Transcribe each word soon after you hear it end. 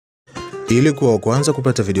Ili kuwa kwanza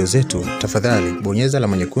kupata video zetu, tafadhali bonyeza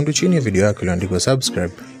alama nyekundu chini ya video yako iliyoandikwa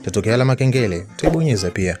subscribe. Itatokea alama kengele, utaibonyeza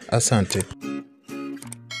pia. Asante.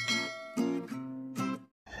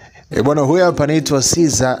 Bwana huyu hapa anaitwa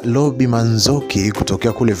Lobi Manzoki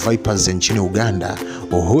kutokea kule Vipers nchini Uganda.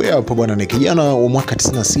 Huyu hapa bwana ni kijana wa mwaka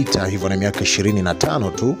 96, hivyo na miaka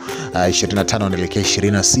 25 tu, 25 anaelekea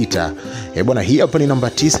 26. Bwana hii hapa ni namba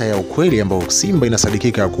 9 ya ukweli ambao Simba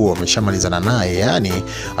inasadikika kuwa wameshamalizana naye, yani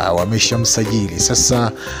wameshamsajili.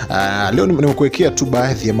 Sasa leo nimekuwekea tu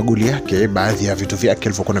baadhi ya magoli yake, baadhi ya vitu vyake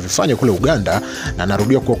alivyokuwa anavifanya kule Uganda, na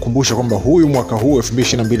narudia kuwakumbusha kwamba huyu mwaka huu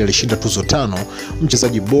 2022 alishinda tuzo 5: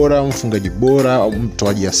 mchezaji bora, mfungaji bora,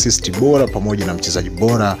 mtoaji assist bora pamoja na mchezaji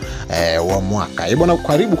bora wa mwaka. Bwana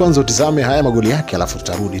karibu kwanza utizame haya magoli yake alafu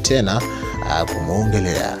tutarudi tena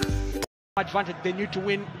kumuongelea. Advantage, they need to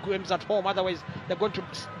win games at home, otherwise they're going to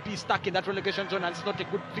be stuck in that relegation zone and it's not a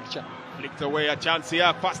good picture. Flicked away a chance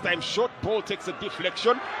here, first time shot, Paul takes a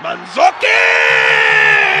deflection, Manzoki!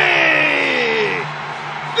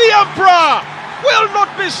 The Emperor will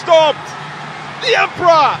not be stopped! The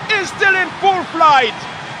Emperor is still in full flight!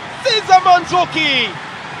 Manzoki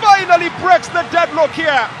finally breaks the deadlock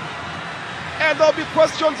here, and there'll be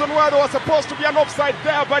questions on whether there was supposed to be an offside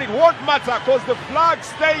there, but it won't matter because the flag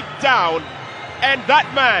stayed down, and that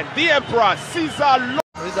man, the Emperor,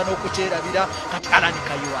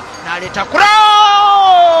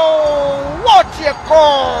 what a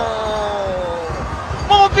goal!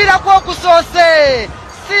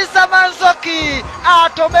 Manzoki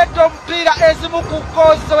atometo mpira ezimu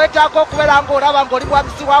kukozo wetako kubera ngo olaba ngo oli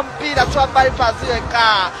bwamisi wa mpira twa Vipers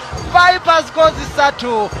yeka. Vipers goals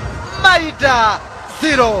 3, Maida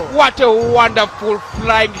 0. What a wonderful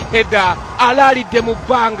flying header, alalide mu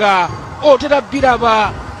bbanga otera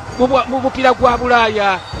biraba mu mupira gwa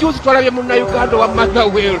Bulaya. Juzi twalabye mu Uganda wa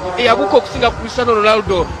Motherwell eyabuka okusinga Cristiano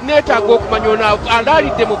Ronaldo neetaaga okumanyona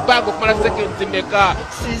alalide mu bbanga okumala seconds mmeka.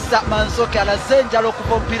 Manzoki alazenjala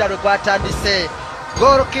okuva mpira lwe gwatandise.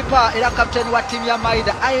 Goalkeeper era captain wa timu ya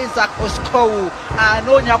Maida Isaac Oskowu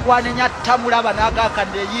anoonya kwanenya tamulaba n'agaaka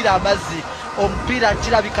neeyira amazzi ompira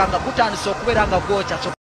kirabikanga gutandise okubeera nga gwocha.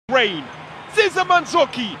 Rain.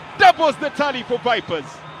 Manzoki doubles the tally for Vipers.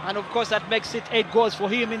 And of course that makes it 8 goals for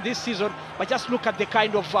him in this season. But just look at the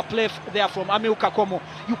kind of play there from Kakomo.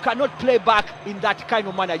 You cannot play back in that kind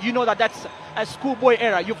of manner. You know that that's a schoolboy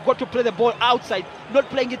error. You've got to play the ball outside, not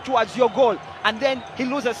playing it towards your goal. And then he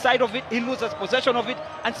loses sight of it, he loses possession of it.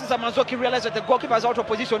 And since Manzoki realized that the goalkeeper is out of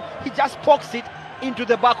position, he just pokes it into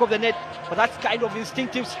the back of the net. But that's kind of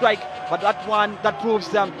instinctive strike. But that one, that proves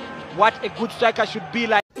what a good striker should be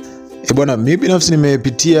like. Bwana mimi binafsi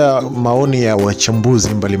nimepitia maoni ya wachambuzi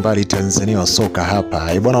mbalimbali Tanzania wa soka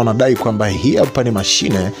hapa. Bwana wanadai kwamba hii hapa ni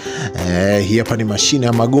mashine, hii hapa ni mashine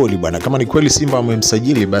ya magoli bwana. Kama ni kweli Simba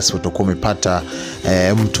wamemsajili basi utakuwa umepata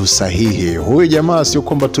mtu sahihi. Huyu jamaa sio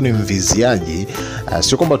kwamba tu ni mviziaji,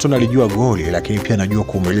 sio kwamba tu analijua goli, lakini pia anajua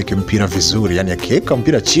kumiliki mpira vizuri. Yani akiweka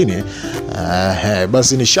mpira chini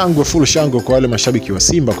basi ni shangwe, full shangwe kwa wale mashabiki wa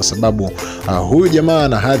Simba, kwa sababu huyu jamaa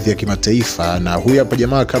ana hadhi ya kimataifa. Na huyu hapa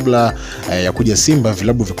jamaa kabla ya kuja Simba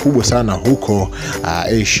vilabu vikubwa sana huko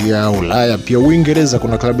Asia, Ulaya, pia Uingereza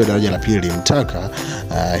kuna klabu ya daraja la pili ilimtaka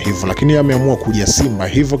hivyo, lakini ameamua kuja Simba.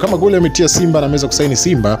 Hivyo kama goli ametia Simba na ameweza kusaini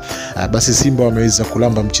Simba, basi Simba wameweza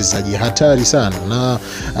kulamba mchezaji hatari sana. Na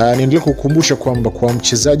niendelee kukumbusha kwamba kwa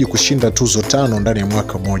mchezaji kushinda tuzo 5 ndani ya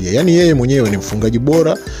mwaka mmoja, yani yeye mwenyewe ni mfungaji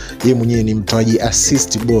bora, yeye mwenyewe ni mtoaji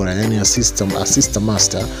assist bora, yani assist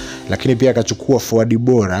master, lakini pia akachukua forward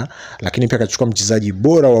bora, lakini pia akachukua mchezaji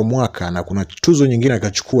bora wa mwaka, na kuna tuzo nyingine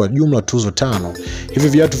akachukua, jumla tuzo 5. Hivi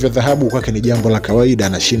viatu vya dhahabu kwake ni jambo la kawaida,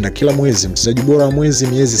 anashinda kila mwezi mchezaji bora wa mwezi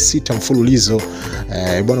miezi 6 mfululizo.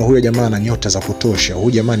 Bwana huyu jamaa ana nyota za kutosha.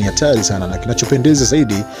 Huyu jamaa ni hatari sana, na kinachopendeza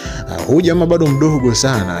zaidi huyu jamaa bado mdogo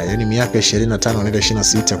sana, yani miaka 25 na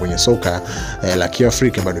 26 kwenye soka la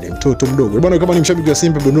Kiafrika, bado ni mtoto mdogo. Bwana kama ni mshabiki wa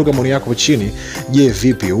Simba, dondoka maoni yako chini. Je,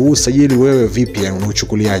 vipi huu usajili wewe, vipi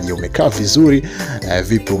unauchukuliaje? Umekaa vizuri?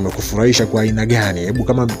 Vipi umekufurahisha kwa aina gani? Hebu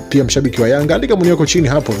kama pia mshabiki wa Yanga andika maoni yako chini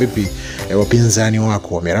hapo. Vipi wapinzani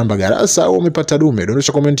wako wameramba garasa au wamepata dume?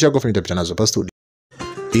 Dondosha comment yako, nitapita nazo pa studio.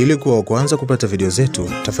 Ili kuwa kwanza kupata video zetu,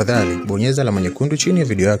 tafadhali bonyeza alama nyekundu chini ya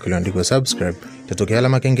video yako iliyoandikwa subscribe. Itatokea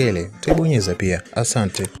alama kengele, utaibonyeza pia.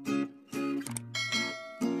 Asante.